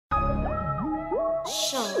Fuck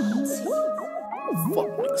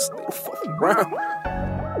nigga, stay the fuck around.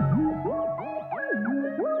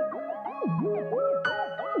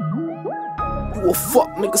 You a fuck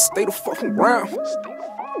nigga, stay the fuck around.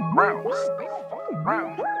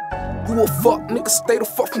 You a fuck nigga, stay the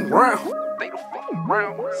fuck around.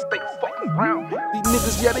 These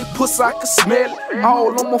niggas, yeah, they pussy, I can smell it.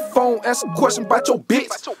 All on my phone, ask a question about your bitch.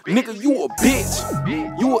 Nigga, you a bitch.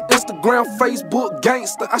 You a Instagram, Facebook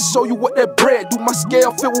gangster. I show you what that bread do. My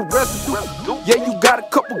scale filled with residue. Yeah, you got a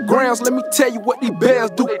couple grams. Let me tell you what these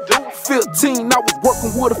bears do. 15, I was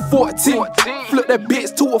working with a 14. Flip that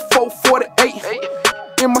bitch to a 448.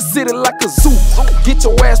 In my city like a zoo. Get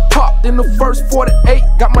your ass popped in the first 48.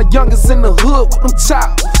 Got my youngest in the hood with them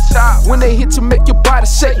chops. When they hit you, make your body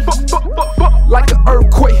shake like an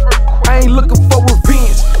earthquake. I ain't looking for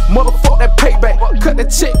revenge. Motherfuck that payback. Cut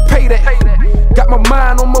that check, pay that. Got my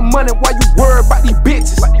mind on my money while you worry about these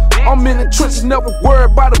bitches. I'm in the trenches, never worry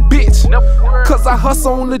about a bitch. Cause I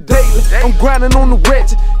hustle on the daily. I'm grinding on the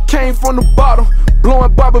wretched. Came from the bottom,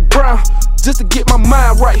 blowing Bobby Brown just to get my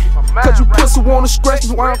mind right. Cause you pussy wanna stretch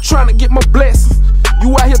me while I'm trying to get my blessings.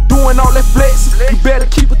 You out here doing all that flexing, you better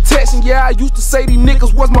keep attention. Yeah, I used to say these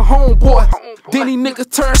niggas was my homeboy. Then these niggas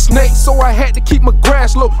turned snakes, so I had to keep my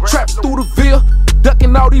grass low. Trapping through the Ville,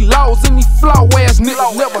 ducking all these laws and these flaw ass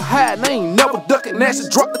niggas. Never hide, they ain't never ducking asses.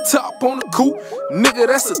 Drop the top on the coupe, nigga,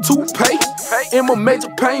 that's a toupee. In my major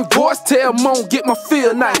pain voice, tell them on, get my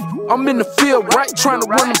field knife. I'm in the field, right, trying to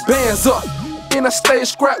run the bands up. And I stay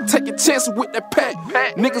scrap, taking chances with that pack.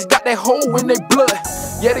 Niggas got that hole in they blood.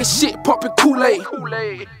 Yeah, they shit pumping Kool-Aid.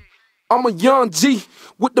 I'm a young G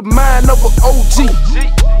with the mind of an OG.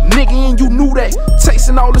 Nigga, and you knew that.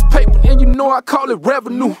 Chasing all this paper, and you know I call it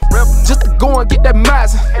revenue. Just to go and get that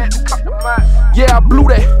Mazda. Yeah, I blew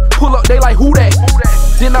that. Pull up, they like, who that?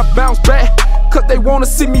 Then I bounce back, cause they wanna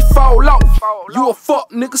see me fall off. You a fuck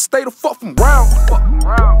nigga, stay the fuck from round.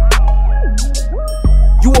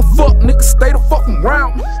 You a fuck nigga, stay the fucking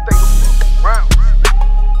round.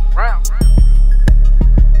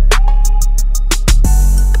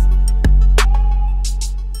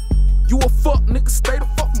 You a fuck nigga, stay the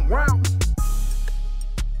fucking round.